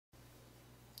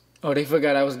Oh, they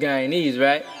forgot I was Guyanese,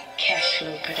 right? Cash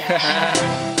flow production.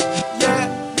 Yeah.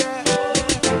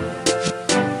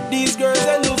 These girls,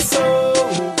 they look so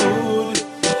good.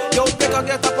 Yo, take a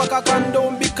get up like a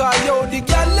condom because yo, the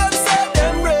girl them say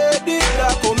them ready.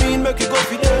 That come in, make you go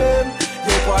for them.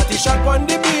 Yo, party shot on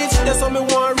the beach. That's how me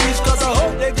want reach, cause I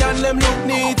hope they girl them look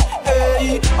neat.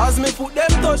 Hey, as me put them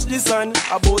touch the sun,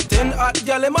 about 10 hot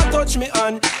girl them a touch me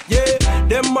on. Yeah,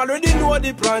 them already know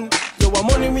the plan. Yo, what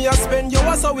money me a spend, yo,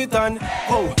 what's how it on?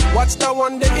 Oh, watch that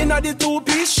one day inna the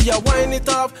two-piece. She a wind it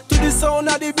off to the sound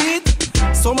of the beat.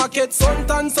 Some a get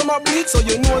suntan, some a bleach. So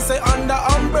you know say under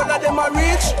umbrella them a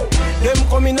reach. Them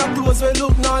come in a clothes we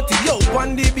look naughty. Yo,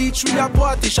 on the beach we a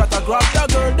party shot a grab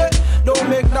that girl there. Don't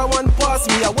make that one pass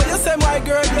me. When you say my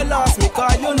girl you lost me,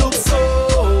 cause you look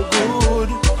so good.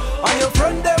 And your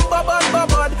friend them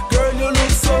babad, girl you look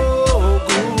so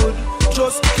good.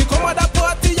 Just you come at that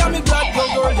party and me glad your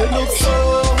girl you look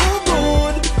so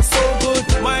good, so good.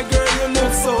 My girl you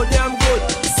look so damn good,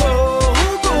 so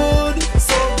good,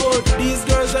 so good. These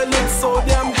girls they look so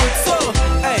damn good. So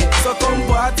hey, so come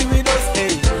party with us,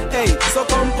 hey, hey. So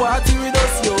come party with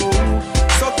us, yo.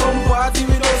 So come party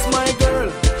with us, my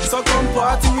girl. So come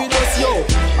party with us, yo.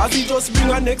 As we just bring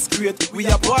our next crate, we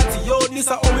a party, yo. This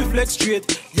a how we flex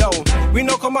straight, yo. We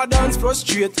no come a dance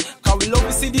frustrate, cause we love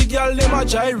to see the girl them a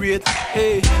gyrate.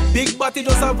 Hey, big body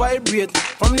just a vibrate.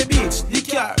 From the beach, the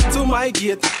car to my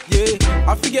gate. Yeah,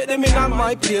 I forget them in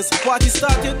my place. Party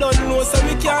started, don't know, so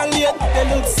we can't late. They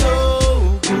look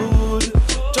so good.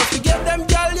 Just to get them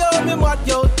girl, yo, me mad,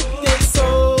 yo. They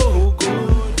so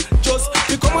good. Just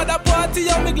to come at the party,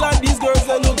 yo, me glad these girls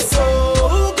they look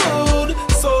so good,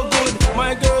 so good.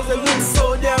 My girls they look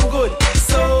so damn good,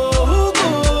 so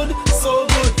good, so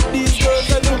good. These girls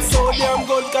they look so damn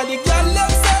good, cause the girl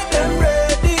them say them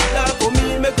ready. That for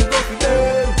me make me go for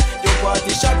them. Your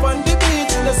party shot on the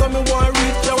beach, that's how me want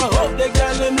reach. Now I hope the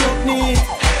girl them look neat.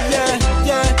 Yeah,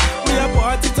 yeah, we a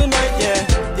party tonight, yeah,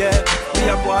 yeah.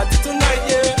 We a party tonight,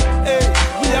 yeah, hey.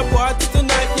 We a party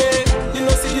tonight, yeah. You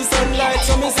know see the sunlight,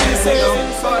 so me see the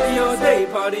sun. Party all day,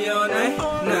 party all night.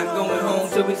 Not going home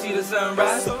till we see the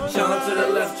sunrise. Sean to the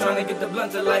left, trying to get the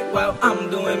blunt to light while I'm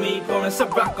doing me, pouring some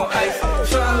rock on ice.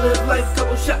 Trying to live life,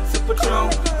 couple shots of Patron.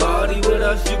 Party with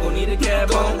us, you gon' need a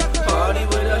cab home. Party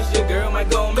with us, your girl might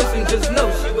go missing. Just know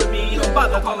she with me, don't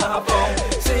bother calling her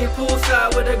phone. Say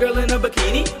poolside with a girl in a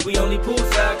bikini. We only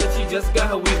poolside cause she just got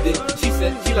her weave in. She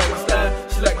said she like my style,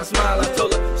 she like my smile. I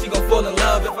told her she gon' fall in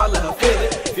love if I let her feel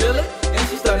it. Feel it? And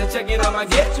she started checking out my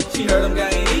get. She heard I'm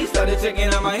Guyanese, started checking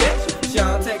out my hips.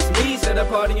 Sean text me, said a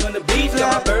party on the beach.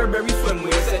 Got my Burberry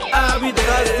swimwear, said I'll be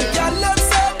there. The girl them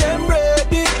say them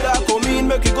ready. That come in,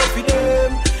 make you go for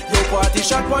them. Your party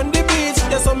shot on the beach.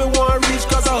 That's how me want reach,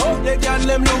 cause I hope the girl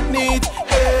them look neat.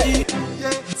 Hey,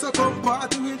 yeah, so come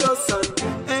party with us, son.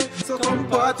 Hey, so come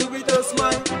party with us,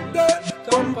 my girl.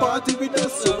 Come party with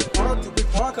us, son. Party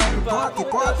with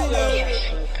party,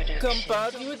 yeah. Come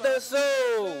party with us,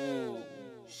 so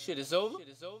shit is over.